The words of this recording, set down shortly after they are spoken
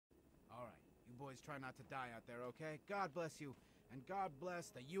boys try not to die out there, okay? God bless you, and God bless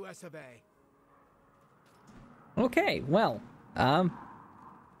the US of A. Okay, well,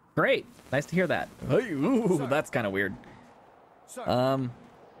 great. Nice to hear that. Hey, ooh, that's kind of weird. Sir.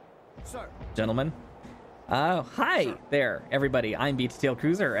 Sir. Gentlemen. Hi there, everybody. I'm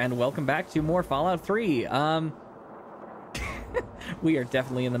BTTLcruizer, and welcome back to more Fallout 3. We are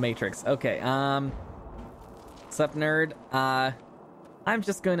definitely in the Matrix. Okay, sup, nerd? I'm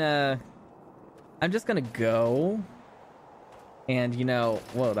just gonna go. And, you know,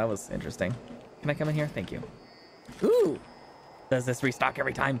 whoa, that was interesting. Can I come in here? Thank you. Ooh! Does this restock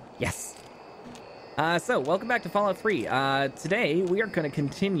every time? Yes! So, welcome back to Fallout 3. Today, we are going to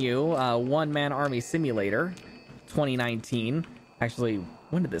continue One Man Army Simulator 2019. Actually,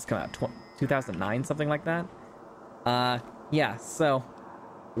 when did this come out? 2009, something like that? Yeah, so,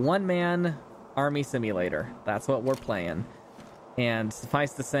 One Man Army Simulator. That's what we're playing. And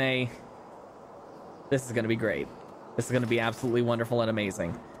suffice to say, this is going to be great. This is going to be absolutely wonderful and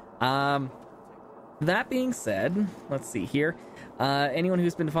amazing. That being said, let's see here. Anyone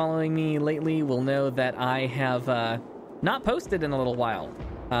who's been following me lately will know that I have not posted in a little while.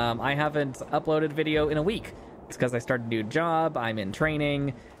 I haven't uploaded video in a week. It's because I started a new job. I'm in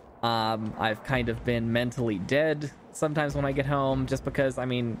training. I've kind of been mentally dead sometimes when I get home, just because, I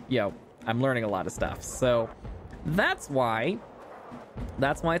mean, you know, I'm learning a lot of stuff. So that's why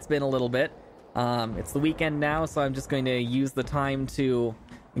it's been a little bit. It's the weekend now, so I'm just going to use the time to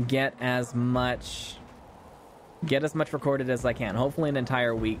get as much recorded as I can. Hopefully an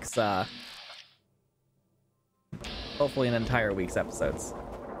entire week's episodes.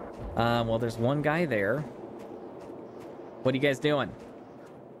 Well, there's one guy there. What are you guys doing?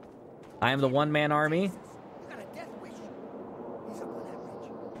 I am the one-man army. Got a death wish. He's up on that ridge,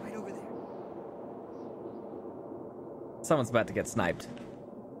 right over there. Someone's about to get sniped.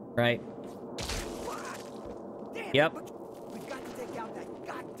 Right? Damn, Yep. We've got to take out that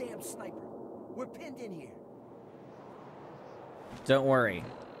goddamn sniper. We're pinned in here. Don't worry.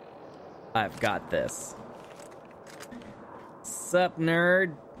 I've got this. Sup,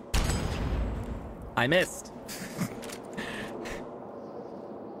 nerd? I missed.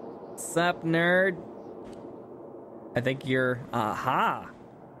 Sup, nerd? I think you're... Aha!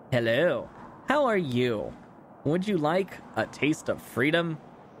 Hello. How are you? Would you like a taste of freedom?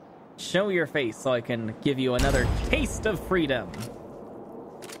 Show your face so I can give you another taste of freedom.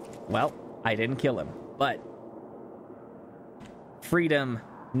 Well, I didn't kill him, but freedom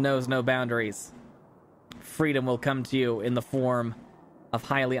knows no boundaries. Freedom will come to you in the form of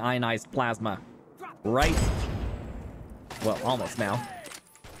highly ionized plasma. Right? Well, almost now.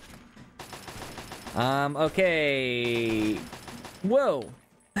 Okay. Whoa,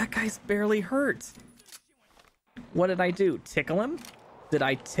 that guy's barely hurt. What did I do? Tickle him? Did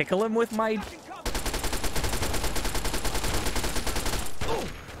I tickle him with my...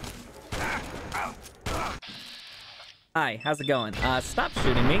 Hi, how's it going? Stop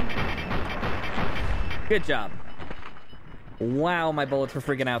shooting me. Good job. Wow, my bullets were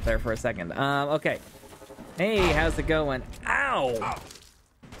freaking out there for a second. Okay. Hey, how's it going? Ow!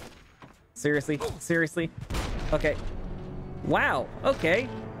 Seriously? Seriously? Okay. Wow, okay.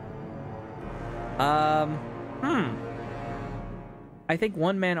 I think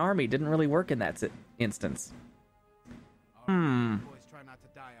one-man army didn't really work in that instance. Boys try not to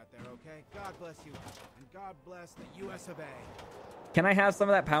die out there, okay? God bless you, and God bless the US of A. Can I have some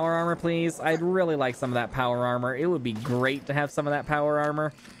of that power armor, please? I'd really like some of that power armor. It would be great to have some of that power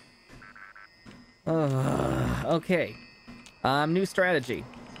armor. Okay. New strategy.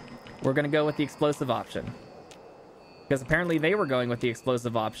 We're gonna go with the explosive option. Because apparently they were going with the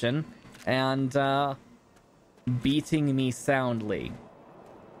explosive option, and, beating me soundly.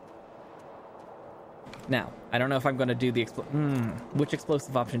 Now, I don't know if I'm going to do the which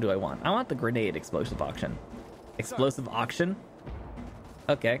explosive option do I want? I want the grenade explosive option. Explosive auction?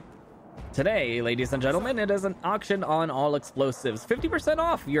 Okay. Today, ladies and gentlemen, it is an auction on all explosives. 50%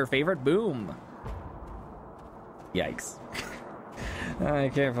 off your favorite boom. Yikes.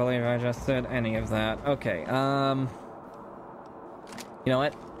 I can't believe I just said any of that. Okay, you know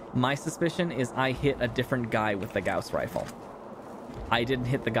what? My suspicion is I hit a different guy with the Gauss rifle. I didn't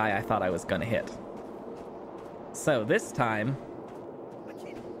hit the guy I thought I was gonna hit. So this time,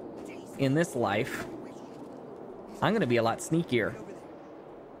 in this life, I'm gonna be a lot sneakier.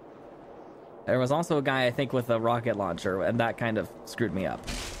 There was also a guy, I think, with a rocket launcher, and that kind of screwed me up.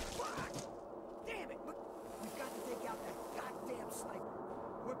 Damn it! We've got to take out that goddamn sniper.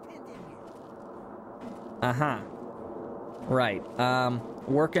 We're pinned in here. Uh-huh. Right.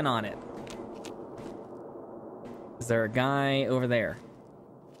 Working on it. Is there a guy over there?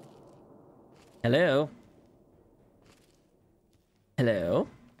 Hello? Hello?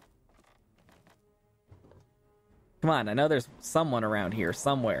 Come on, I know there's someone around here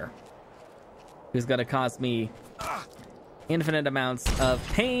somewhere who's gonna cause me infinite amounts of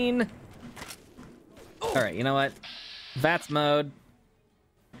pain. Alright, you know what? VATS mode.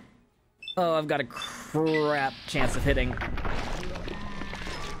 Oh, I've got a crap chance of hitting.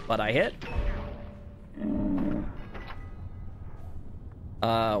 But I hit.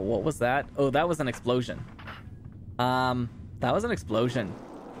 What was that? Oh, that was an explosion. That was an explosion.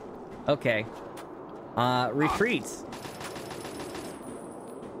 Okay. Retreat.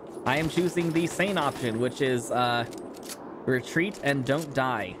 I am choosing the sane option, which is, retreat and don't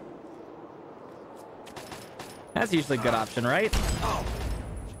die. That's usually a good option, right?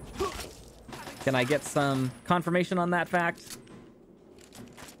 Can I get some confirmation on that fact?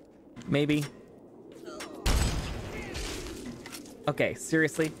 Maybe. Okay,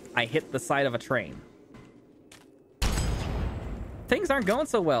 seriously? I hit the side of a train. Things aren't going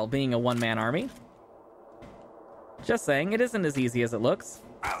so well being a one-man army. Just saying, it isn't as easy as it looks.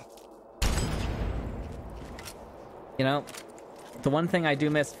 You know, the one thing I do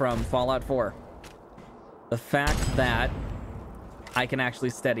miss from Fallout 4, the fact that I can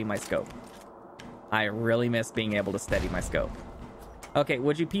actually steady my scope. I really miss being able to steady my scope. Okay,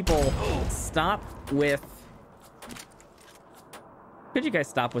 would you people stop with... Could you guys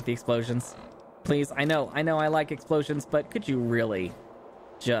stop with the explosions? Please, I know I like explosions, but could you really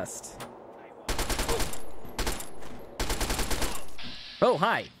just... Oh,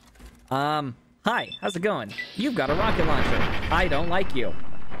 hi. Hi, how's it going? You've got a rocket launcher. I don't like you.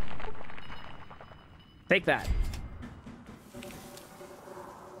 Take that.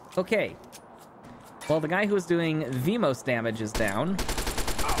 Okay. Well, the guy who was doing the most damage is down.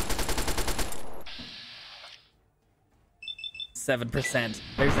 7%.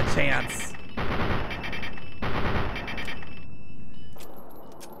 There's a chance.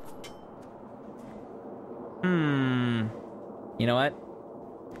 You know what?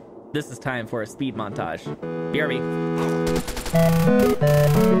 This is time for a speed montage. BRB.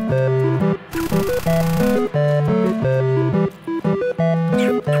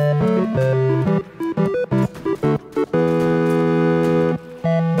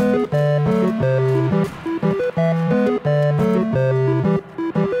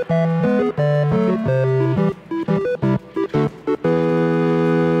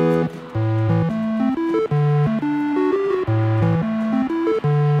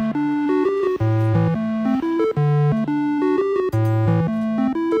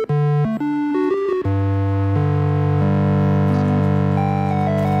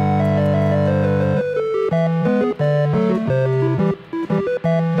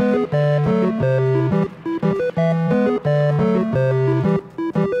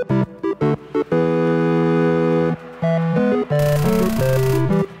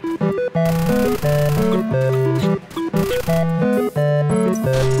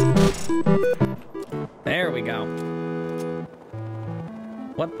 There we go.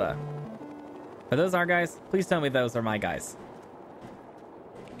 What the? Are those our guys? Please tell me those are my guys.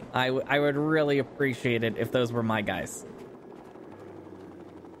 I would really appreciate it if those were my guys.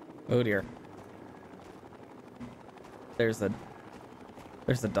 Oh dear. There's a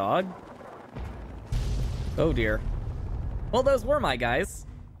dog? Oh dear. Well, those were my guys.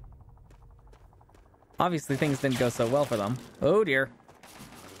 Obviously things didn't go so well for them. Oh dear.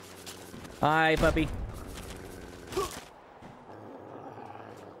 Hi, puppy.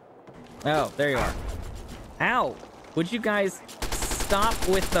 Oh, there you are. Ow! Would you guys stop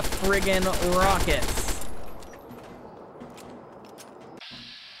with the friggin' rockets?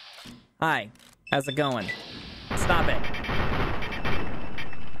 Hi. How's it going? Stop it.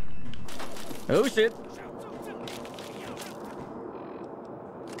 Oh, shit.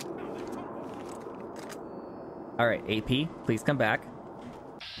 Alright, AP, please come back.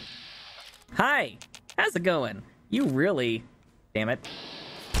 Hi! How's it going? You really... Damn it.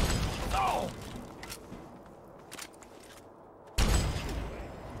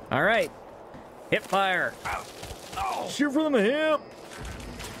 Alright. Hip fire. Shoot from the hip!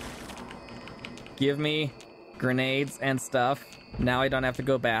 Give me grenades and stuff. Now I don't have to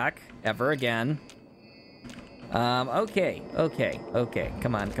go back ever again. Okay.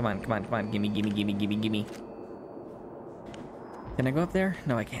 Come on. Gimme. Can I go up there?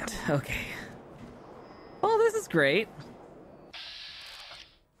 No, I can't. Okay. Oh, this is great.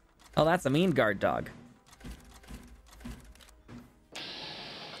 Oh, that's a mean guard dog.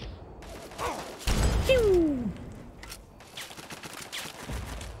 Pew!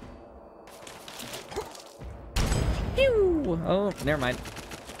 Pew! Oh, never mind.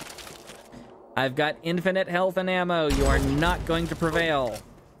 I've got infinite health and ammo. You are not going to prevail.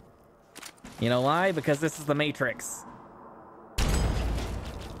 You know why? Because this is the Matrix.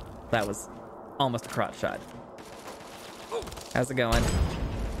 That was almost a crotch shot. How's it going?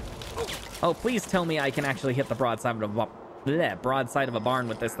 Oh, please tell me I can actually hit the broadside of a barn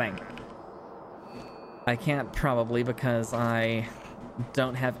with this thing. I can't probably because I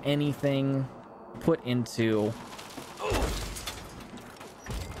don't have anything put into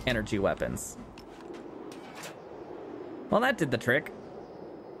energy weapons. Well, that did the trick.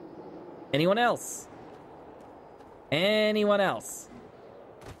 Anyone else? Anyone else?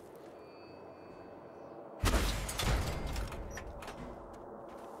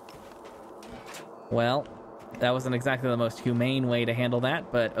 Well, that wasn't exactly the most humane way to handle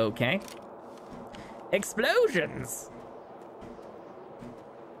that, but okay. Explosions!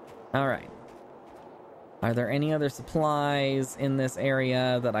 Alright. Are there any other supplies in this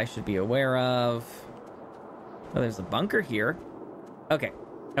area that I should be aware of? Oh, there's a bunker here. Okay,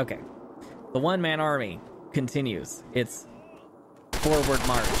 okay. The one-man army continues its forward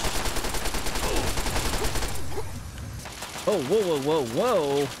march. Oh, whoa, whoa, whoa,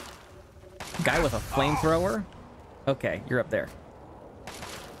 whoa! Guy with a flamethrower? Okay, you're up there.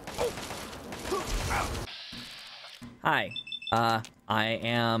 Hi. I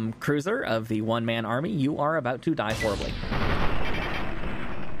am Cruiser of the one-man army. You are about to die horribly.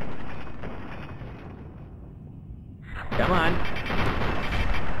 Come on.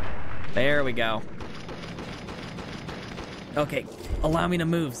 There we go. Okay, allow me to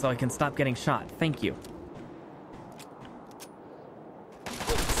move so I can stop getting shot. Thank you.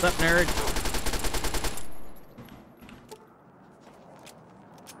 What's up, nerd?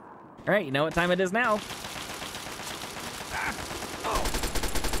 Alright, you know what time it is now.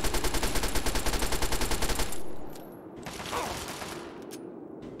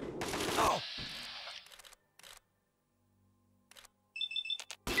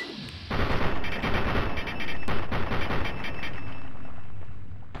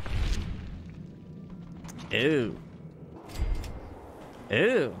 Ooh.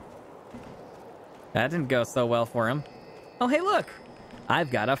 Ooh. That didn't go so well for him. Oh, hey, look!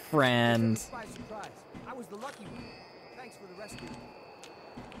 I've got a friend. By surprise. I was the lucky one. Thanks for the rescue.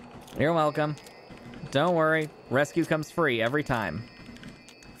 You're welcome. Don't worry. Rescue comes free every time.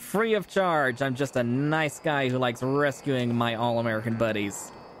 Free of charge. I'm just a nice guy who likes rescuing my all-American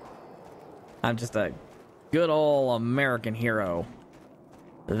buddies. I'm just a good old American hero.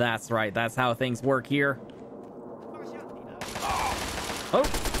 That's right. That's how things work here. Oh,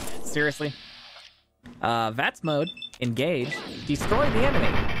 seriously? VATS mode. Engage. Destroy the enemy.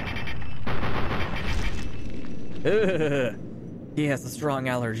 Ugh. He has a strong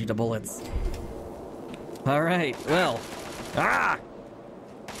allergy to bullets. Alright, well. Ah!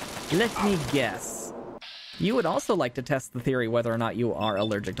 Let me guess. You would also like to test the theory whether or not you are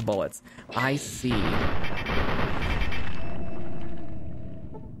allergic to bullets. I see.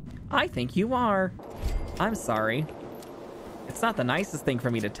 I think you are. I'm sorry. It's not the nicest thing for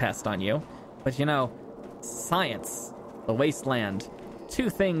me to test on you, but you know, science, the wasteland, two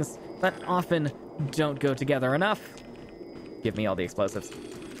things that often don't go together enough. Give me all the explosives.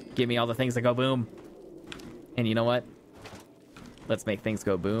 Give me all the things that go boom. And you know what? Let's make things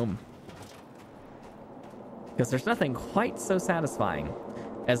go boom. Because there's nothing quite so satisfying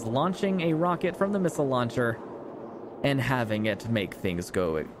as launching a rocket from the missile launcher and having it make things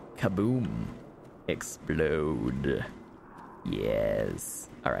go kaboom. Explode. Yes.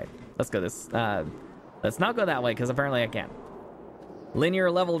 Alright, let's go this. Let's not go that way, because apparently I can't. Linear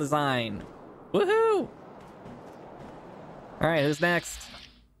level design. Woohoo! Alright, who's next?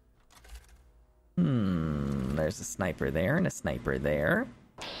 There's a sniper there and a sniper there.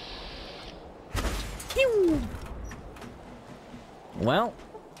 Pew! Well.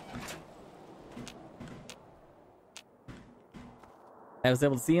 I was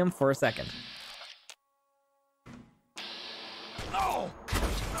able to see him for a second.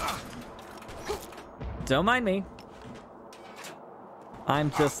 Don't mind me.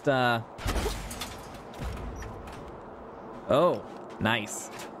 I'm just, Oh, nice.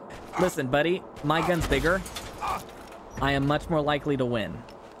 Listen, buddy, my gun's bigger. I am much more likely to win.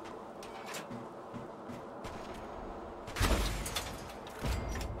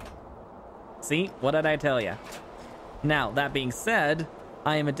 See? What did I tell you? Now, that being said,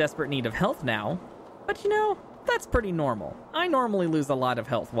 I am in desperate need of health now. But you know, that's pretty normal. I normally lose a lot of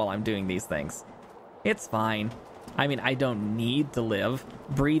health while I'm doing these things. It's fine. I mean, I don't need to live.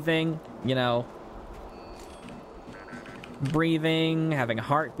 Breathing, you know. Breathing, having a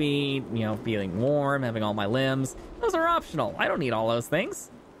heartbeat, you know, feeling warm, having all my limbs. Those are optional. I don't need all those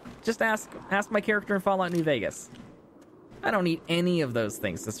things. Just ask my character in Fallout New Vegas. I don't need any of those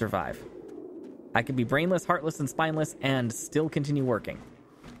things to survive. I can be brainless, heartless, and spineless and still continue working.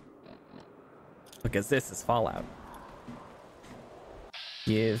 Because this is Fallout.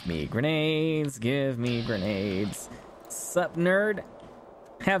 Give me grenades, give me grenades. Sup, nerd?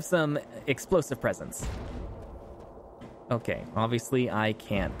 Have some explosive presence. Okay, obviously I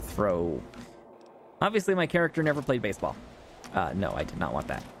can't throw... Obviously my character never played baseball. No, I did not want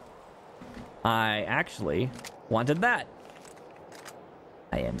that. I actually wanted that.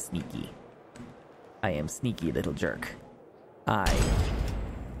 I am sneaky. I am sneaky little jerk. I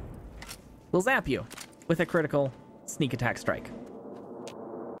will zap you with a critical sneak attack strike.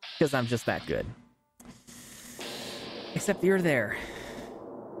 Because I'm just that good. Except you're there.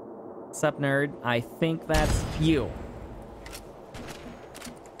 Sup, nerd? I think that's you.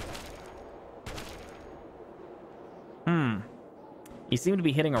 You seem to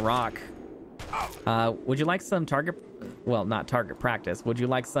be hitting a rock. Would you like some target... Well, not target practice. Would you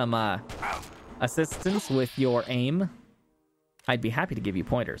like some assistance with your aim? I'd be happy to give you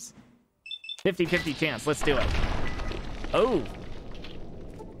pointers. 50-50 chance. Let's do it. Oh!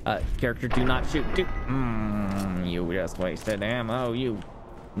 Character, do not shoot. You just wasted ammo. You...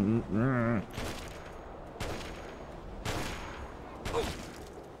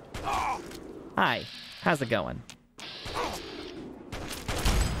 Hi. How's it going?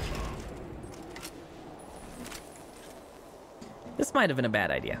 This might have been a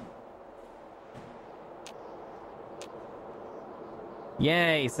bad idea.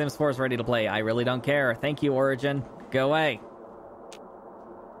 Yay, Sims 4 is ready to play. I really don't care. Thank you, Origin. Go away.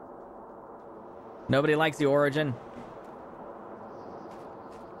 Nobody likes you, Origin.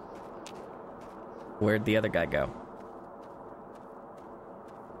 Where'd the other guy go?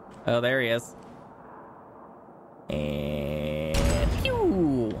 Oh, there he is. And...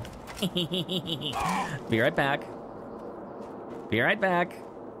 Pew! Be right back. Be right back.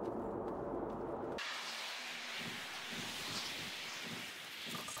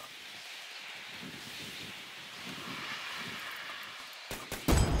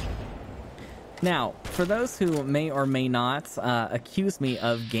 Now, for those who may or may not accuse me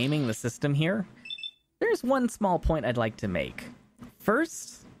of gaming the system here, there's one small point I'd like to make.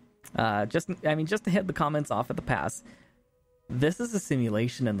 First, just to hit the comments off at the pass, this is a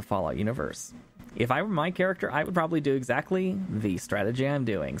simulation in the Fallout universe. If I were my character, I would probably do exactly the strategy I'm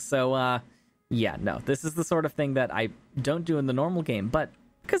doing. So, yeah, no, this is the sort of thing that I don't do in the normal game, but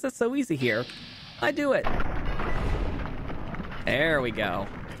because it's so easy here, I do it. There we go.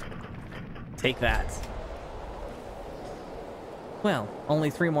 Take that. Well, only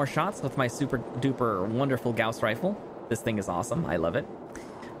 3 more shots with my super duper wonderful Gauss rifle. This thing is awesome. I love it.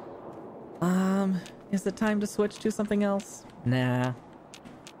 Is it time to switch to something else? Nah.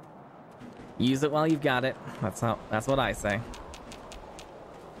 Use it while you've got it. That's what I say.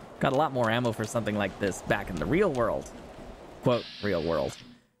 Got a lot more ammo for something like this back in the real world. Quote, real world.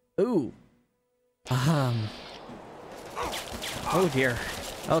 Ooh. Oh dear.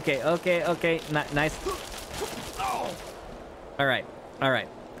 Okay. Nice. Alright.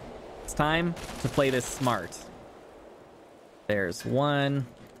 It's time to play this smart. There's one.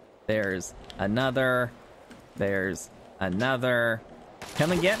 There's another. There's another.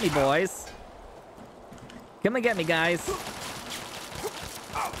 Come and get me, boys. Come and get me, guys.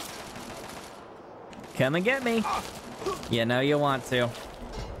 Come and get me. You know you want to.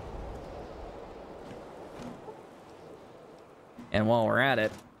 And while we're at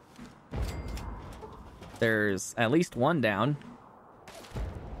it, there's at least one down.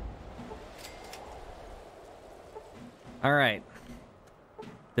 All right.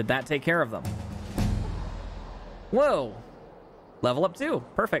 Did that take care of them? Whoa! Level up 2.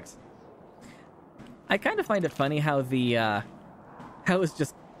 Perfect. I kind of find it funny how how it's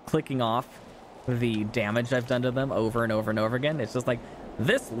just clicking off the damage I've done to them over and over and over again. It's just like,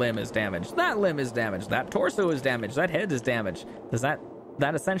 this limb is damaged, that limb is damaged, that torso is damaged, that head is damaged. Does that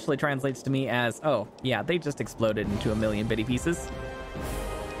essentially translates to me as, oh, yeah, they just exploded into a million bitty pieces.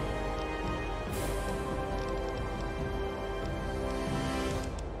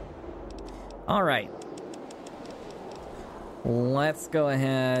 All right. Let's go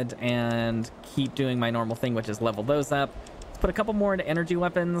ahead and keep doing my normal thing, which is level those up. Let's put a couple more into energy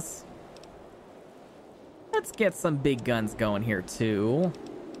weapons. Let's get some big guns going here, too.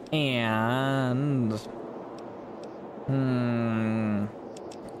 And...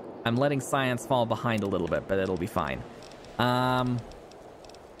 I'm letting science fall behind a little bit, but it'll be fine.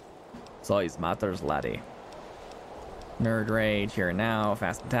 Size matters, laddie. Nerd rage, here and now,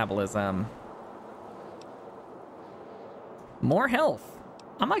 fast metabolism. More health.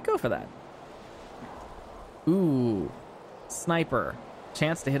 I might go for that. Ooh, sniper.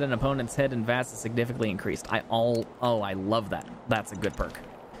 Chance to hit an opponent's head and VATS is significantly increased. Oh, I love that. That's a good perk.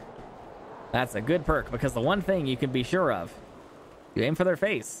 That's a good perk, because the one thing you can be sure of, you aim for their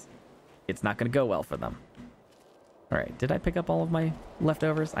face, it's not going to go well for them. All right, did I pick up all of my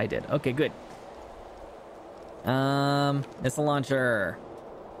leftovers? I did. Okay, good. Missile launcher.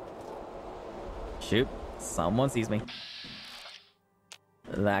 Shoot, someone sees me.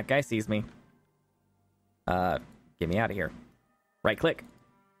 That guy sees me. Get me out of here. Right click.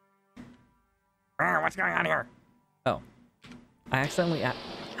 What's going on here? Oh, I accidentally...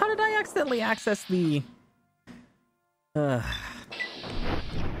 How did I accidentally access the... That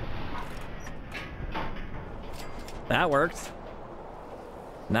worked.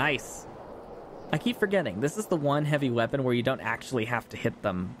 Nice. I keep forgetting. This is the one heavy weapon where you don't actually have to hit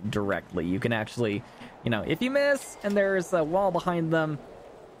them directly. You can actually, you know, if you miss and there's a wall behind them,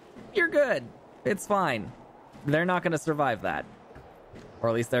 you're good. It's fine. They're not going to survive that. Or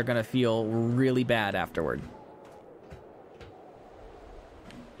at least they're going to feel really bad afterward.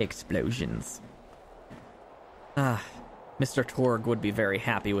 Explosions. Mr. Torg would be very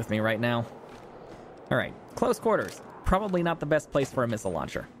happy with me right now. Alright, close quarters. Probably not the best place for a missile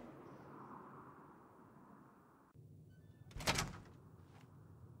launcher.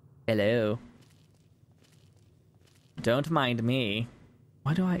 Hello. Don't mind me.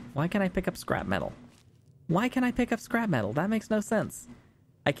 Why can't I pick up scrap metal? Why can I pick up scrap metal? That makes no sense.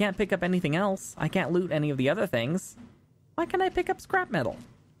 I can't pick up anything else. I can't loot any of the other things. Why can I pick up scrap metal?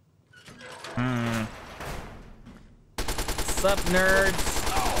 Sup, nerds?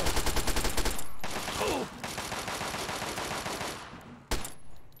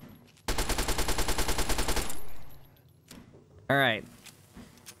 Alright.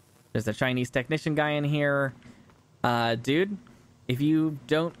 There's a Chinese technician guy in here. Dude, if you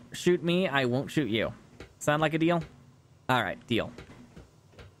don't shoot me, I won't shoot you. Sound like a deal? Alright, deal.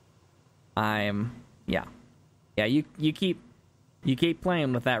 Yeah. Yeah, you keep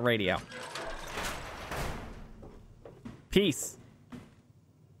playing with that radio. Peace.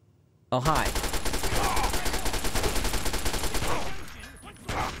 Oh, hi.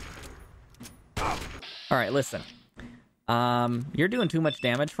 Alright, listen. You're doing too much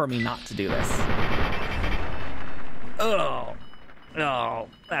damage for me not to do this. Oh,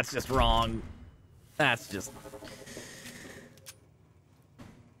 that's just wrong. That's just...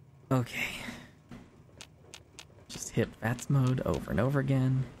 Okay. Just hit VATS mode over and over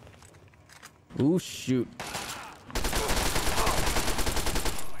again. Ooh, shoot.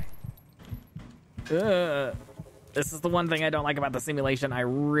 This is the one thing I don't like about the simulation. I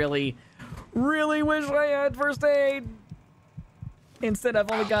really wish I had first aid. Instead, I've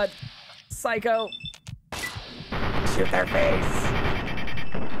only got Psycho. Shoot their face.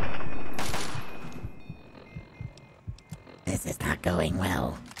 This is not going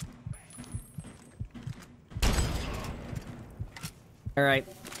well. All right.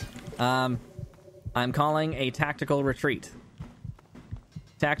 I'm calling a tactical retreat.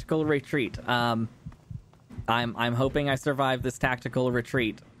 Tactical retreat. I'm hoping I survive this tactical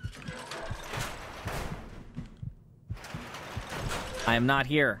retreat. I am not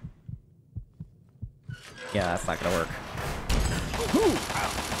here. Yeah, that's not gonna work. Whew.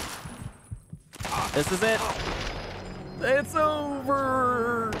 This is it. It's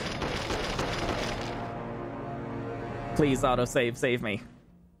over. Please autosave, save me.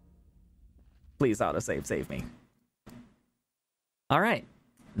 Please autosave, save me. All right,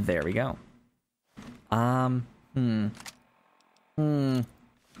 there we go. You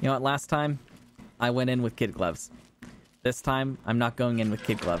know what? Last time I went in with kid gloves. This time I'm not going in with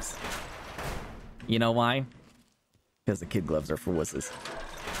kid gloves. You know why? Because the kid gloves are for wusses.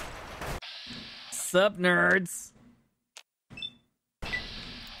 Sup, nerds?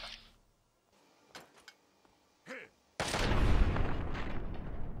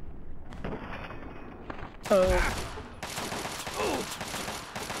 Oh.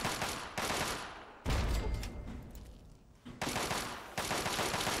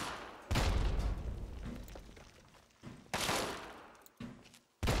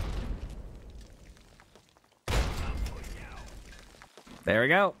 There we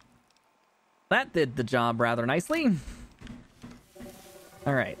go. That did the job rather nicely.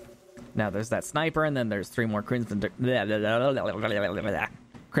 All right. Now there's that sniper, and then there's 3 more Crimson Dragoon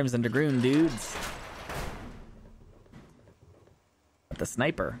dudes. But the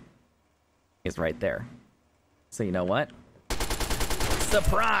sniper is right there. So you know what?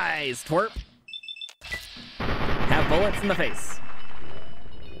 Surprise, twerp! Have bullets in the face.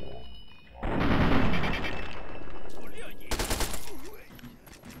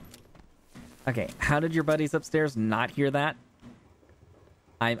 Okay, how did your buddies upstairs not hear that?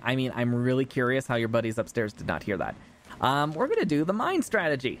 I mean, I'm really curious how your buddies upstairs did not hear that. We're gonna do the mine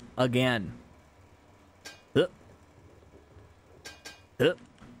strategy again. Hup. Hup.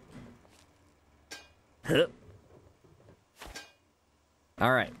 Hup.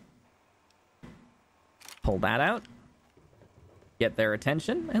 All right. Pull that out. Get their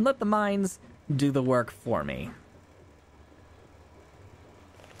attention and let the mines do the work for me.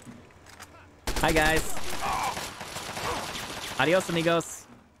 Hi, guys. Adios, amigos.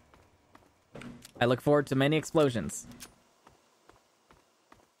 I look forward to many explosions.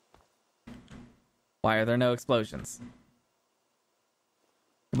 Why are there no explosions?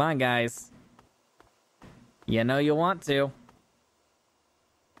 Come on, guys. You know you want to.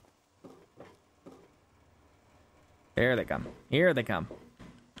 Here they come. Here they come.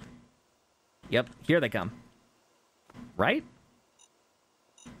 Yep, here they come. Right?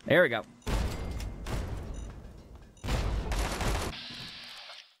 There we go.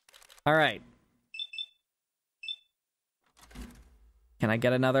 All right. Can I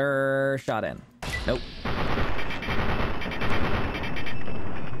get another shot in? Nope.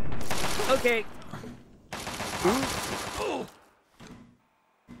 Okay. Ooh.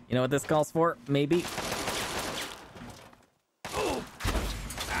 You know what this calls for? Maybe.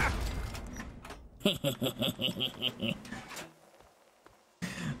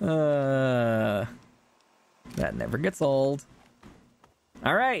 That never gets old.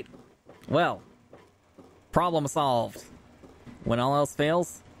 All right. Well, problem solved. When all else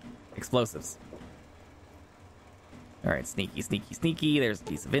fails, explosives. All right, sneaky, sneaky, sneaky. There's a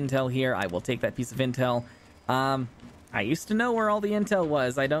piece of intel here. I will take that piece of intel. I used to know where all the intel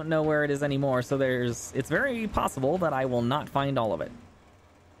was. I don't know where it is anymore, so it's very possible that I will not find all of it.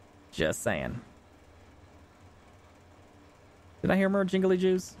 Just saying. Did I hear more jingly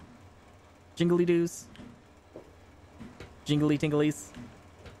Jews? Jingly doos? Jingly tinglies?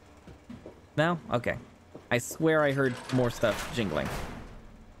 No? Okay. I swear I heard more stuff jingling.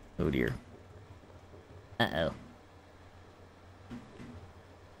 Oh dear. Uh-oh.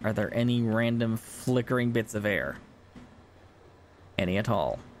 Are there any random flickering bits of air? Any at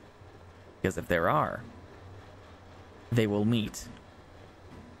all? Because if there are, they will meet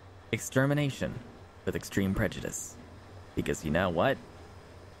extermination with extreme prejudice. Because you know what?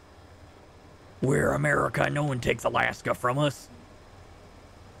 We're America. No one takes Alaska from us.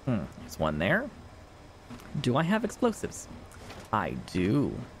 There's one there. Do I have explosives? I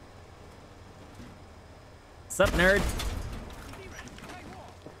do. Sup, nerd?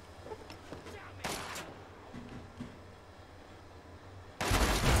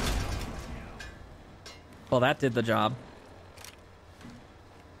 Well, that did the job.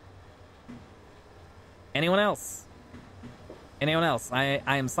 Anyone else? Anyone else? I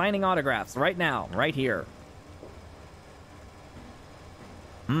am signing autographs right now, right here.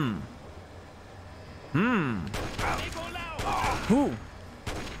 Ooh.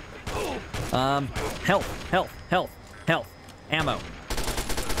 Health. Ammo.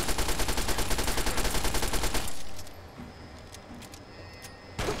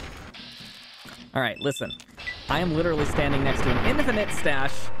 All right, listen. I am literally standing next to an infinite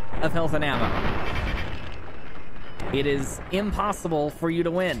stash of health and ammo. It is impossible for you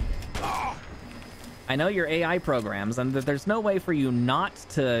to win. I know your AI programs, and that there's no way for you not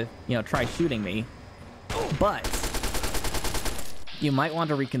to, try shooting me. But you might want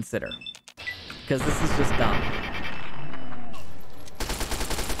to reconsider, because this is just dumb.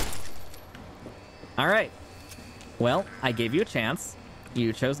 All right. Well, I gave you a chance.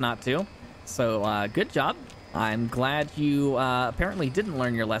 You chose not to. So, good job. I'm glad you apparently didn't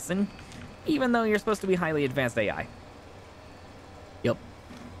learn your lesson, even though you're supposed to be highly advanced AI.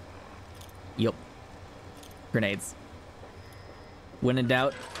 Yup. Grenades. When in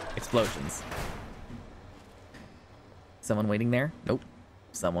doubt, explosions. Someone waiting there? Nope.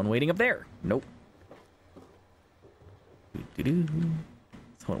 Someone waiting up there? Nope.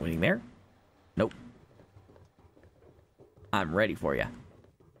 Someone waiting there? Nope. I'm ready for you.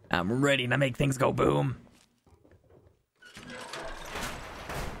 I'm ready to make things go boom.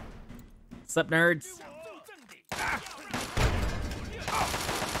 Sup, nerds?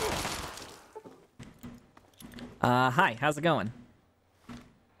 Hi, how's it going?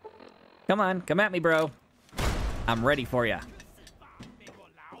 Come on, come at me, bro. I'm ready for you.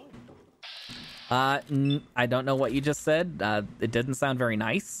 I don't know what you just said. It didn't sound very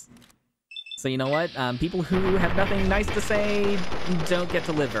nice. So you know what? People who have nothing nice to say don't get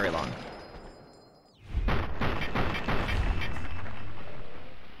to live very long.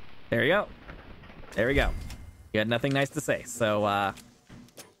 There you go. There we go. You had nothing nice to say, so,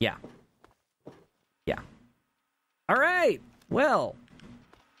 yeah. Yeah. All right. Well,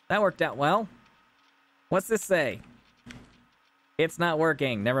 that worked out well. What's this say? It's not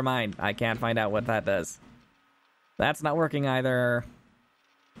working. Never mind. I can't find out what that does. That's not working either.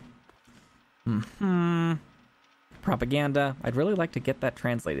 Propaganda. I'd really like to get that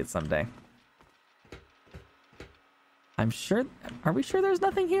translated someday. I'm sure... Are we sure there's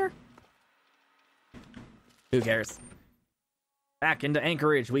nothing here? Who cares? Back into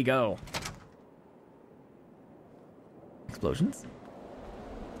Anchorage we go. Explosions?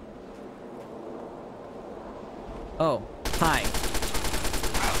 Oh, hi.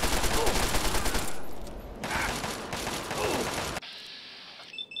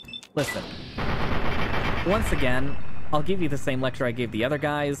 Listen. Once again, I'll give you the same lecture I gave the other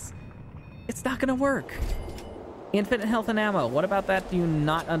guys. It's not gonna work. Infinite health and ammo. What about that do you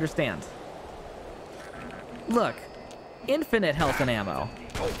not understand? Look. Infinite health and ammo.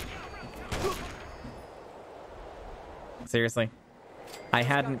 Seriously? I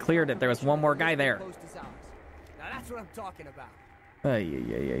hadn't cleared it. There was one more guy there. Now that's what I'm talking about.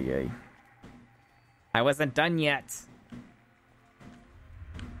 Ay. I wasn't done yet.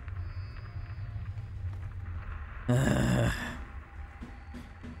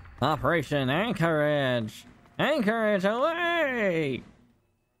 Operation Anchorage. Anchorage away!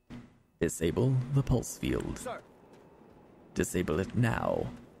 Disable the pulse field. Sir. Disable it now.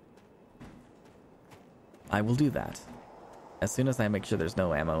 I will do that. As soon as I make sure there's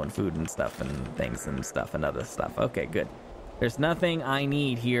no ammo and food and stuff and things and stuff and other stuff. Okay, good. There's nothing I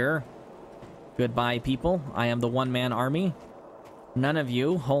need here. Goodbye, people. I am the one-man army. None of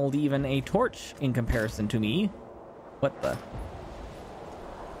you hold even a torch in comparison to me. What the?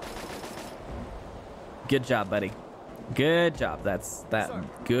 Good job, buddy. Good job. That's that. Sir.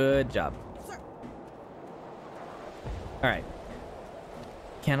 Good job. Sir. All right.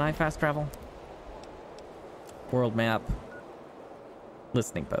 Can I fast travel? World map.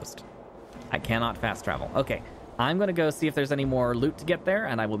 Listening post. I cannot fast travel. Okay. I'm going to go see if there's any more loot to get there,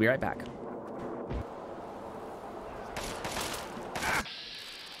 and I will be right back.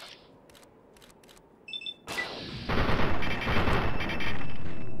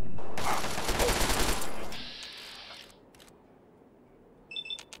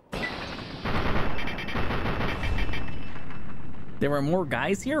 There were more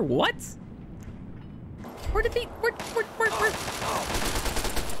guys here? What? Where did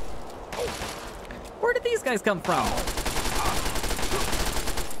Where did these guys come from?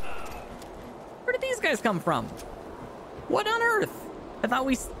 Where did these guys come from? What on earth? I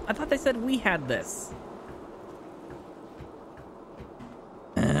thought they said we had this.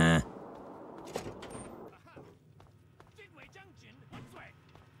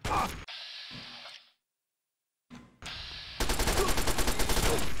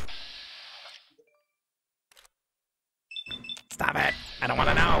 Stop it! I don't want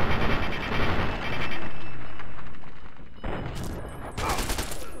to know!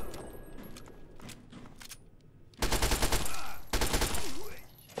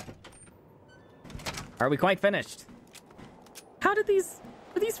 Are we quite finished? How did these...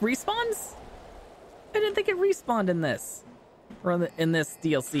 Were these respawns? I didn't think it respawned in this. Or in this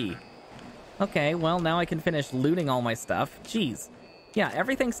DLC. Okay, well, now I can finish looting all my stuff. Jeez. Yeah,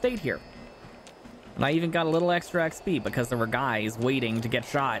 everything stayed here. And I even got a little extra XP because there were guys waiting to get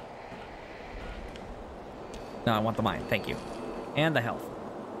shot. No, I want the mine. Thank you. And the health.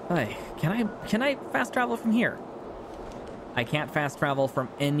 Hey, can I fast travel from here? I can't fast travel from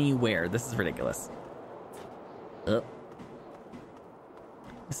anywhere. This is ridiculous.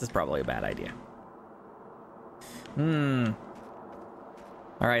 This is probably a bad idea.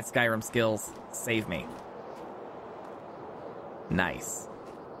 Alright, Skyrim skills. Save me. Nice.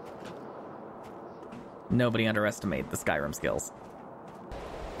 Nobody underestimate the Skyrim skills.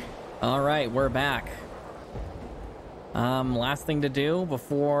 Alright, we're back. Last thing to do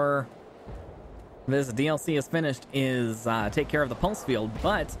before this DLC is finished is take care of the pulse field,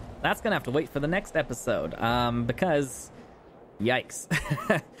 but that's gonna have to wait for the next episode, because yikes.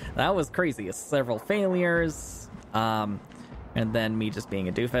 That was crazy. Several failures, and then me just being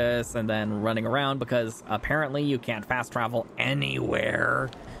a doofus, and then running around because apparently you can't fast travel anywhere.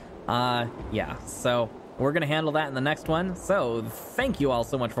 Yeah, so we're going to handle that in the next one. So thank you all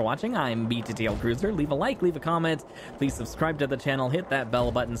so much for watching. I'm BTTLcruizer. Leave a like, leave a comment. Please subscribe to the channel. Hit that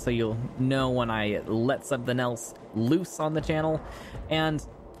bell button so you'll know when I let something else loose on the channel. And,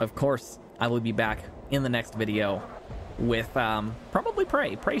 of course, I will be back in the next video with probably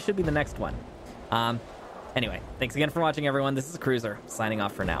Prey. Prey should be the next one. Anyway, thanks again for watching, everyone. This is Cruiser, signing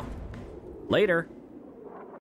off for now. Later.